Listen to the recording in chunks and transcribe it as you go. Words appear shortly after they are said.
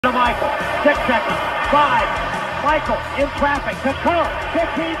To Michael, 6 seconds, 5, Michael in traffic to Kerr,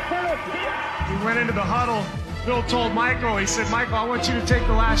 15 seconds. He went into the huddle. Phil told Michael, he said, Michael, I want you to take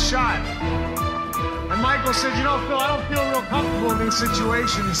the last shot. And Michael said, you know, Phil, I don't feel real comfortable in these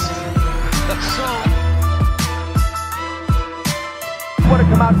situations. So want to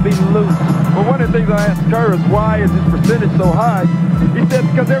come out being loose. Well, one of the things I asked Kerr is why is his percentage so high? He said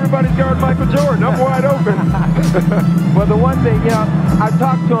because everybody's guarding Michael Jordan. I'm wide open. Well, the one thing, you know, I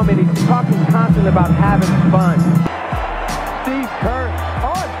talked to him and he's talking constantly about having fun. Steve Kerr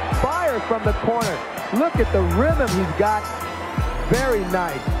on fire from the corner. Look at the rhythm he's got. Very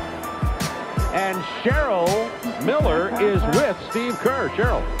nice. And Cheryl Miller is with Steve Kerr.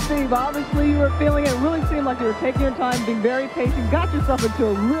 Cheryl. Steve, obviously you were feeling it. Really seemed like you were taking your time, being very patient, got yourself into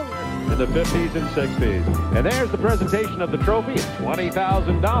a really... In the 50s and 60s. And there's the presentation of the trophy. It's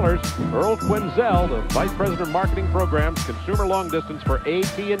 $20,000. Earl Quinzel, the Vice President of Marketing Programs, Consumer Long Distance for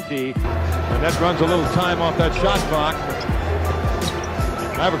AT&T. And that runs a little time off that shot clock.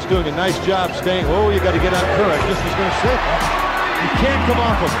 Maverick's doing a nice job staying. Oh, you got to get on Kerr. Just was going to say, you can't come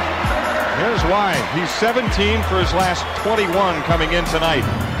off of him. Here's why. He's 17 for his last 21 coming in tonight.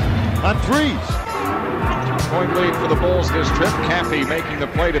 On threes. Point lead for the Bulls this trip. Caffey making the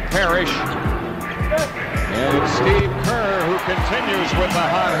play to Parrish. And it's Steve Kerr who continues with the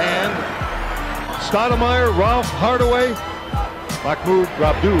hot hand. Stoudemire, Ralph Hardaway, Mahmoud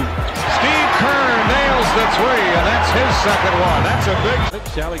Rabdou. Steve Kerr nails the three, and that's his second one. That's a big...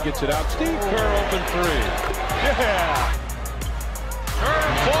 Sally gets it out. Steve Kerr open three. Yeah.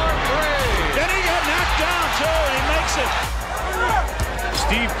 Kerr for three. Did he get knocked down too? He makes it.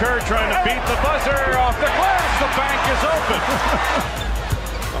 Steve Kerr trying to beat the buzzer off the glass. The bank is open.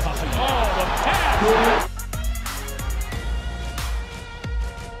 Oh, the pass.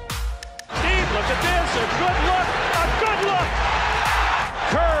 Steve, look at this. A good look. A good look.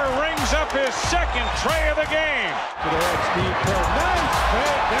 Kerr rings up his second tray of the game. To the head, Steve Kerr. Nice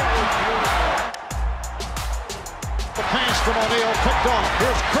fake. That was beautiful. The pass from O'Neal picked off.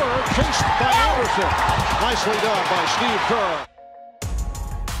 Here's Kerr, chased by Anderson. Nicely done by Steve Kerr.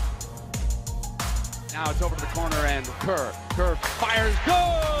 Now it's over to the corner and Kerr. Kerr fires. Good!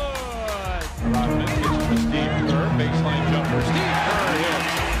 Rodman gets to Steve Kerr. Baseline jumper. Steve Kerr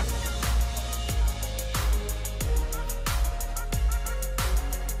hits.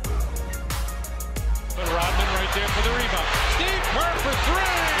 But Rodman right there for the rebound. Steve Kerr for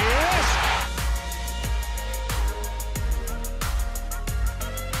three. Yes!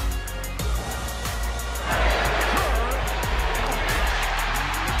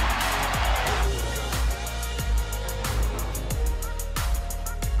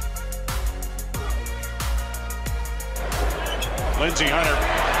 Lindsey Hunter.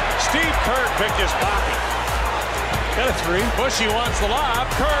 Steve Kerr picked his pocket. Got a three. Bushy wants the lob.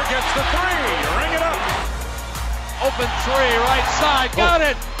 Kerr gets the three. Ring it up. Open three, right side. Got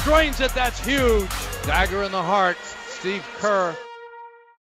it. Drains it. That's huge. Dagger in the heart. Steve Kerr.